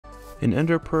An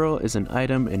ender pearl is an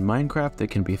item in Minecraft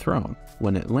that can be thrown.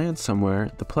 When it lands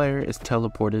somewhere, the player is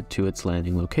teleported to its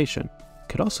landing location. It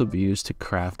could also be used to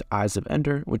craft eyes of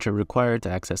ender, which are required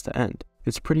to access the end.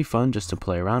 It's pretty fun just to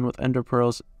play around with ender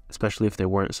pearls, especially if they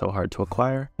weren't so hard to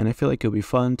acquire, and I feel like it would be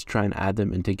fun to try and add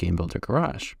them into Game Builder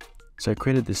Garage. So I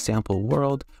created this sample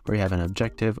world where you have an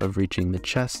objective of reaching the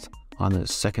chest on the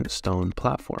second stone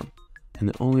platform. And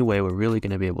the only way we're really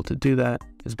going to be able to do that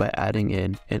is by adding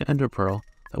in an ender pearl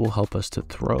that will help us to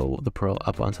throw the pearl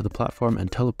up onto the platform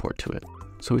and teleport to it.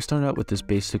 So we start out with this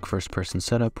basic first-person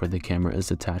setup where the camera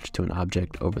is attached to an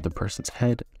object over the person's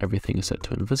head. Everything is set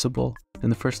to invisible.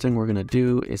 And the first thing we're going to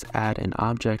do is add an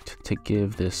object to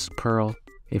give this pearl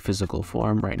a physical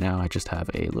form. Right now I just have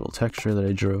a little texture that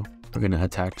I drew. We're going to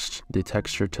attach the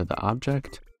texture to the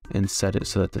object and set it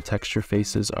so that the texture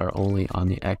faces are only on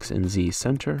the X and Z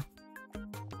center.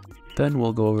 Then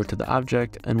we'll go over to the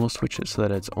object and we'll switch it so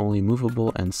that it's only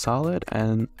movable and solid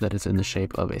and that it's in the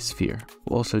shape of a sphere.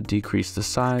 We'll also decrease the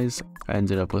size. I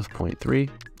ended up with 0.3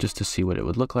 just to see what it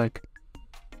would look like.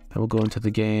 I will go into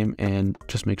the game and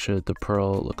just make sure that the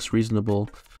pearl looks reasonable.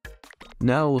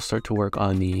 Now we'll start to work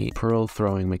on the pearl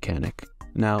throwing mechanic.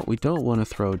 Now we don't want to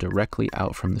throw directly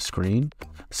out from the screen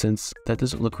since that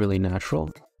doesn't look really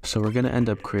natural. So we're going to end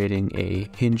up creating a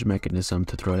hinge mechanism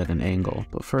to throw it at an angle.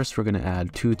 But first we're going to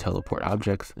add two teleport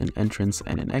objects, an entrance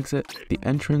and an exit. The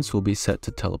entrance will be set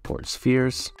to teleport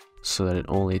spheres so that it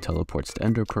only teleports to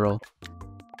ender pearl.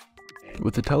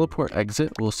 With the teleport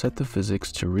exit, we'll set the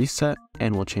physics to reset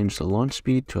and we'll change the launch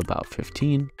speed to about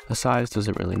 15. The size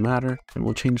doesn't really matter, and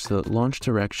we'll change the launch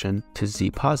direction to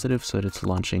Z positive so that it's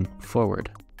launching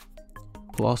forward.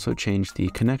 We'll also change the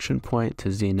connection point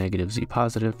to Z negative, Z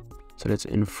positive so that it's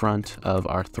in front of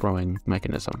our throwing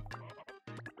mechanism.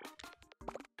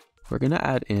 We're going to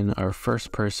add in our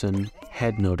first person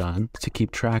Davenodon to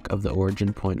keep track of the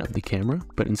origin point of the camera,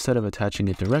 but instead of attaching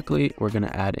it directly, we're going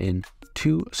to add in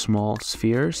two small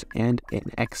spheres and an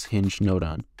X hinge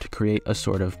nodon to create a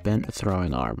sort of bent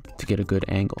throwing arm to get a good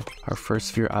angle. Our first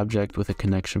sphere object with a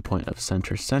connection point of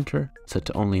center set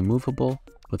to only movable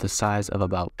with a size of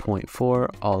about 0.4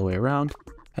 all the way around,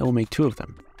 and we'll make two of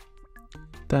them.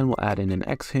 Then we'll add in an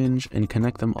X hinge and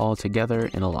connect them all together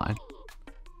in a line,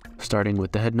 starting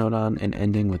with the Davenodon and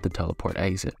ending with the teleport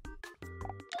exit.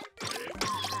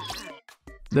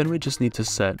 Then we just need to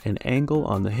set an angle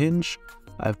on the hinge.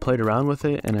 I've played around with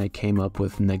it and I came up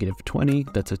with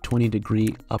 -20. That's a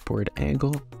 20-degree upward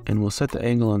angle. And we'll set the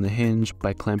angle on the hinge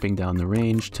by clamping down the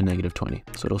range to -20.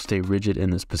 So it'll stay rigid in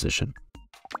this position.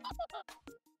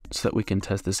 So that we can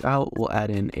test this out, we'll add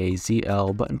in a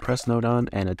ZL button press nodon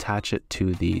and attach it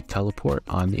to the teleport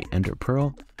on the ender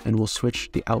pearl. And we'll switch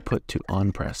the output to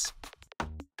on press.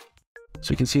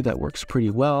 So you can see that works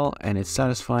pretty well and it's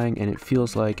satisfying and it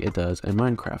feels like it does in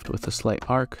Minecraft with a slight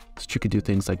arc, so you could do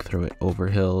things like throw it over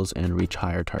hills and reach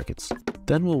higher targets.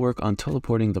 Then we'll work on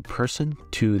teleporting the person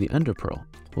to the ender pearl.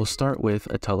 We'll start with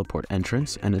a teleport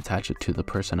entrance and attach it to the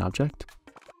person object.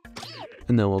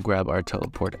 And then we'll grab our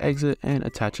teleport exit and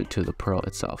attach it to the pearl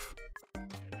itself.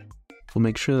 We'll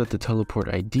make sure that the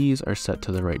teleport IDs are set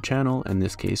to the right channel, in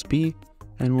this case B,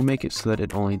 and we'll make it so that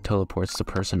it only teleports the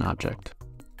person object.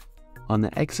 On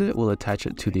the exit, we'll attach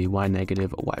it to the Y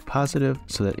negative, Y positive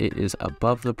so that it is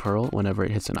above the pearl whenever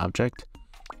it hits an object.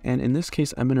 And in this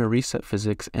case, I'm going to reset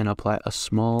physics and apply a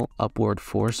small upward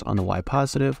force on the Y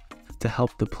positive to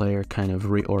help the player kind of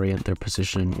reorient their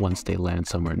position once they land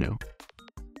somewhere new.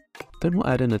 Then we'll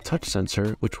add in a touch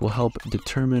sensor, which will help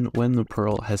determine when the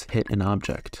pearl has hit an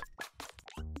object.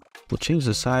 We'll change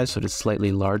the size so that it's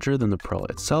slightly larger than the pearl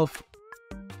itself,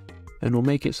 and we'll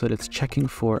make it so that it's checking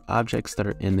for objects that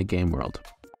are in the game world.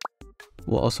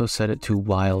 We'll also set it to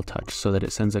while touch so that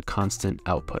it sends a constant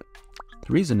output.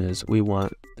 The reason is we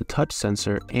want the touch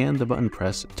sensor and the button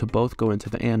press to both go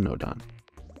into the and nodon.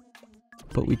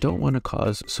 But we don't want to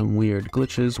cause some weird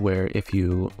glitches where if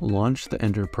you launch the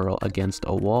ender pearl against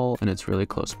a wall and it's really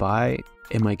close by,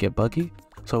 it might get buggy.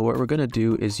 So what we're going to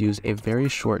do is use a very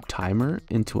short timer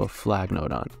into a flag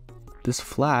nodon. This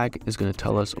flag is going to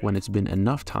tell us when it's been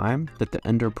enough time that the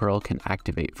ender pearl can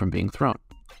activate from being thrown.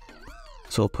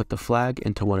 So we'll put the flag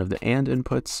into one of the and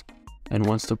inputs, and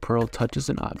once the pearl touches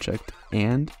an object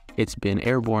and it's been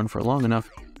airborne for long enough,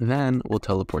 then we'll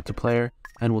teleport the player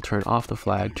and we'll turn off the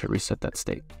flag to reset that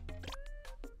state.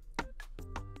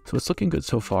 So it's looking good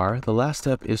so far. The last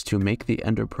step is to make the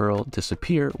ender pearl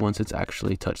disappear once it's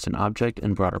actually touched an object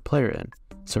and brought our player in.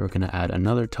 So we're going to add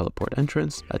another teleport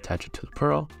entrance, attach it to the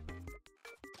pearl,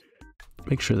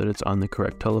 make sure that it's on the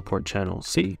correct teleport channel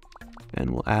C, and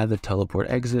we'll add the teleport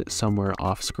exit somewhere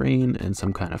off screen in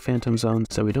some kind of phantom zone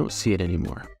so we don't see it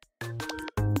anymore.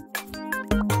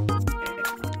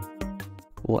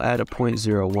 We'll add a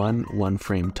 0.01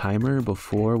 one-frame timer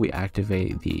before we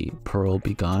activate the Pearl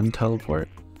Be Gone teleport,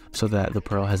 so that the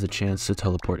Pearl has a chance to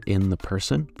teleport in the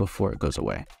person before it goes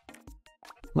away.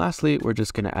 Lastly, we're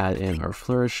just going to add in our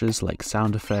flourishes like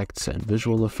sound effects and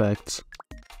visual effects,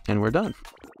 and we're done.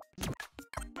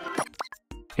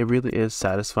 It really is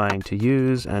satisfying to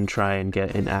use and try and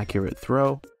get an accurate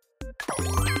throw.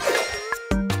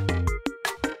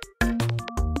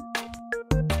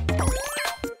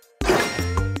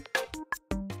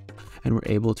 And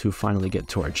we're able to finally get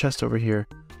to our chest over here,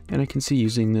 and I can see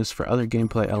using this for other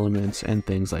gameplay elements and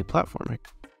things like platforming.